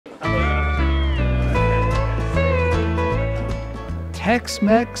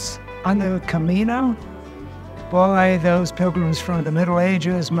Tex-Mex on the Camino? Boy, those pilgrims from the Middle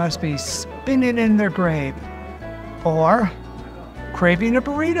Ages must be spinning in their grave. Or craving a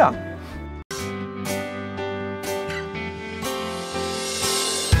burrito.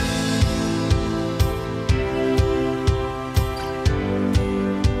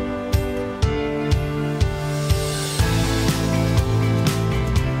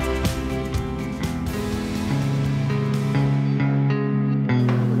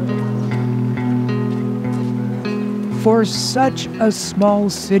 For such a small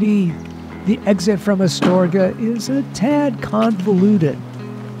city, the exit from Astorga is a tad convoluted.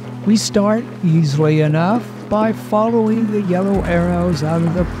 We start easily enough by following the yellow arrows out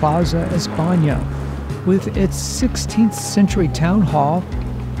of the Plaza España with its 16th century town hall,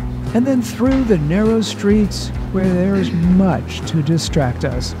 and then through the narrow streets where there's much to distract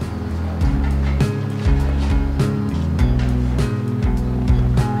us.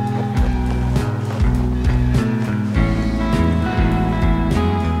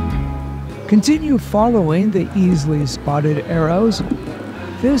 Continue following the easily spotted arrows.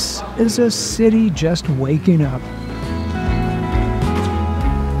 This is a city just waking up.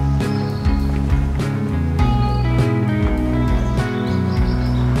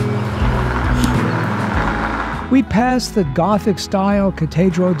 We pass the Gothic-style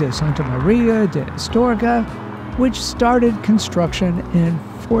Cathedral de Santa Maria de Astorga, which started construction in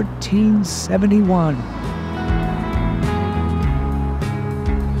 1471.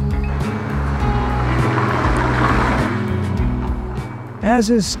 As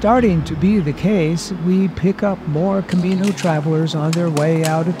is starting to be the case, we pick up more Camino travelers on their way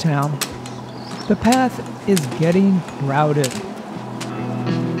out of town. The path is getting crowded.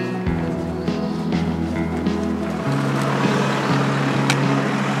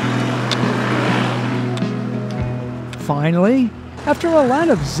 Finally, after a lot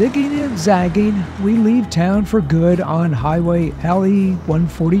of zigging and zagging, we leave town for good on Highway LE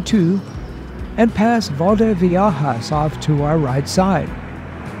 142 and pass Valdeviajas off to our right side.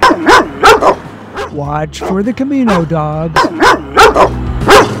 Watch for the Camino dogs.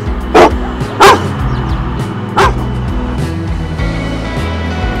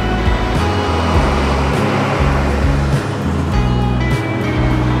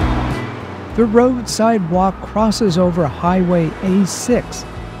 The roadside walk crosses over Highway A6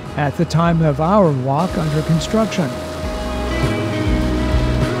 at the time of our walk under construction.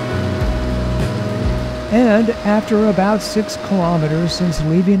 And after about 6 kilometers since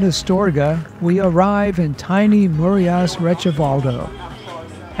leaving Astorga, we arrive in tiny Murias Rechivaldo.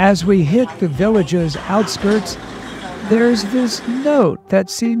 As we hit the village's outskirts, there's this note that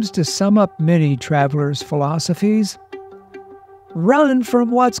seems to sum up many travelers' philosophies. Run from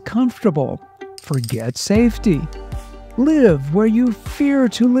what's comfortable. Forget safety. Live where you fear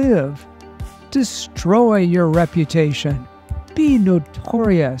to live. Destroy your reputation. Be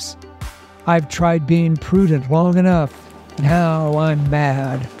notorious. I've tried being prudent long enough. Now I'm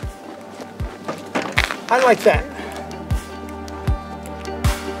mad. I like that.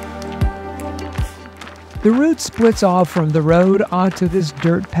 The route splits off from the road onto this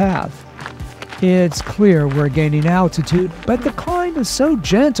dirt path. It's clear we're gaining altitude, but the climb is so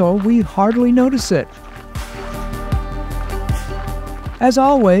gentle we hardly notice it. As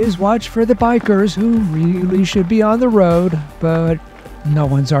always, watch for the bikers who really should be on the road, but no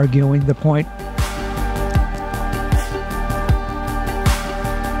one's arguing the point.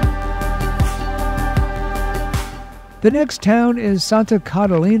 The next town is Santa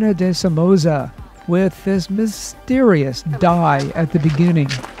Catalina de Somoza, with this mysterious die at the beginning.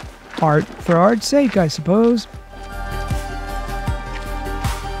 Art for art's sake, I suppose.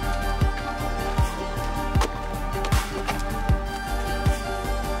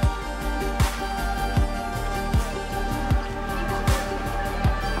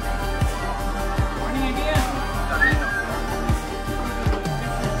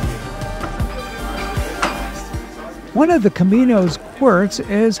 One of the Camino's quirks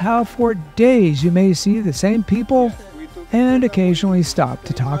is how for days you may see the same people and occasionally stop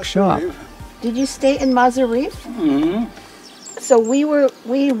to talk shop. Did you stay in Mazarif? Mm-hmm. So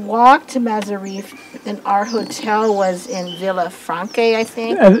we walked to Mazarif, and our hotel was in Villa Franque, I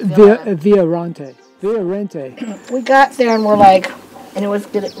think. Via Rente. We got there and we're like, and it was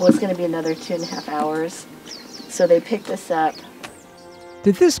going to be another 2.5 hours. So they picked us up.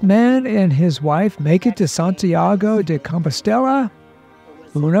 Did this man and his wife make it to Santiago de Compostela?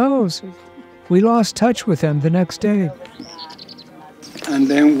 Who knows? We lost touch with them the next day. And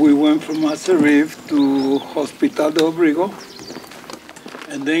then we went from Mazarif to Hospital de Obrigo.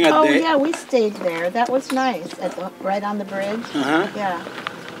 And then at Oh the yeah, we stayed there. That was nice. Right on the bridge. Yeah.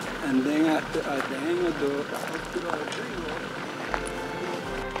 And then at the end of the hospital.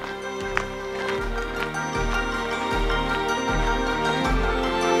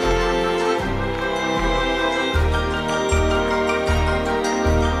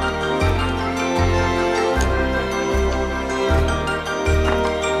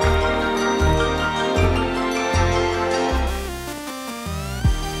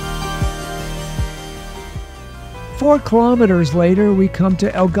 Four kilometers later, we come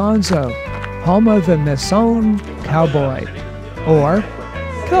to El Gonzo, home of the Maison Cowboy, or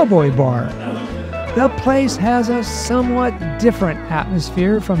Cowboy Bar. The place has a somewhat different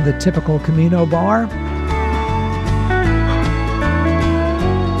atmosphere from the typical Camino bar.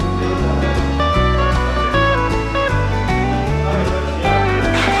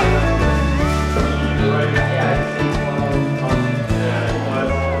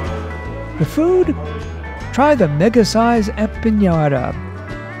 The food? Try the mega-size empanada.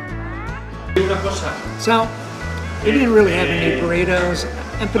 So, we didn't really have any burritos.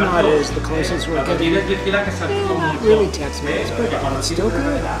 Empanada is the closest we're getting. Not really Tex-Mex, but it's still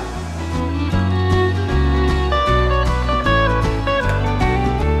good.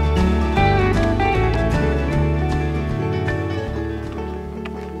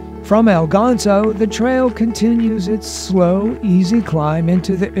 From El Gonzo, the trail continues its slow, easy climb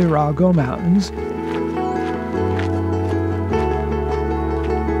into the Irago Mountains.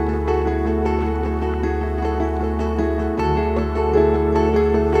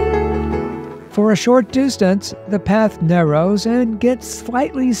 For a short distance, the path narrows and gets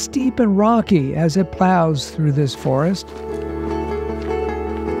slightly steep and rocky as it plows through this forest.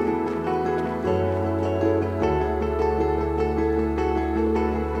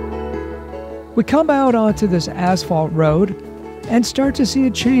 We come out onto this asphalt road and start to see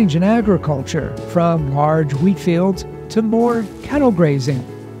a change in agriculture, from large wheat fields to more cattle grazing.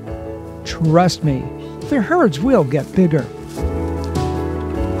 Trust me, the herds will get bigger.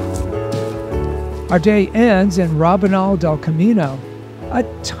 Our day ends in Rabanal del Camino, a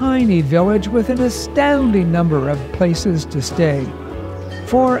tiny village with an astounding number of places to stay,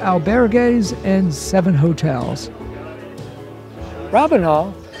 4 albergues and 7 hotels.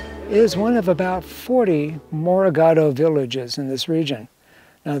 Rabanal is one of about 40 Morogado villages in this region.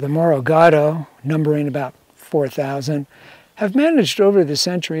 Now, the Morogado, numbering about 4,000, have managed over the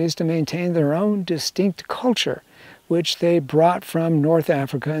centuries to maintain their own distinct culture, which they brought from North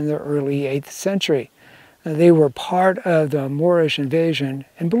Africa in the early 8th century. They were part of the Moorish invasion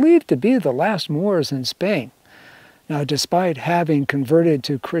and believed to be the last Moors in Spain. Now, despite having converted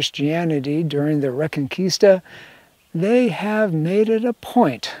to Christianity during the Reconquista, they have made it a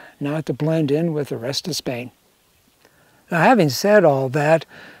point not to blend in with the rest of Spain. Now, having said all that,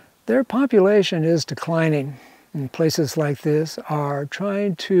 their population is declining, and places like this are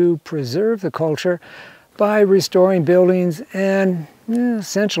trying to preserve the culture by restoring buildings and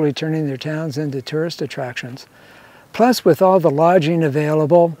essentially turning their towns into tourist attractions. Plus, with all the lodging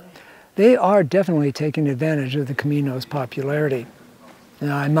available, they are definitely taking advantage of the Camino's popularity.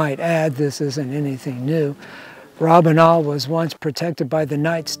 Now, I might add, this isn't anything new. Rabanal was once protected by the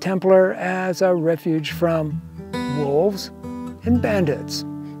Knights Templar as a refuge from wolves and bandits.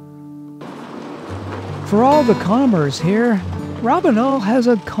 For all the commerce here, Rabanal has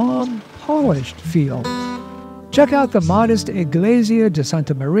a calm, polished feel. Check out the modest Iglesia de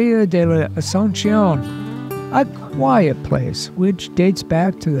Santa Maria de la Asunción, a quiet place which dates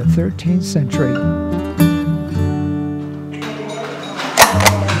back to the 13th century.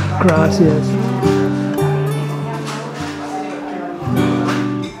 Gracias.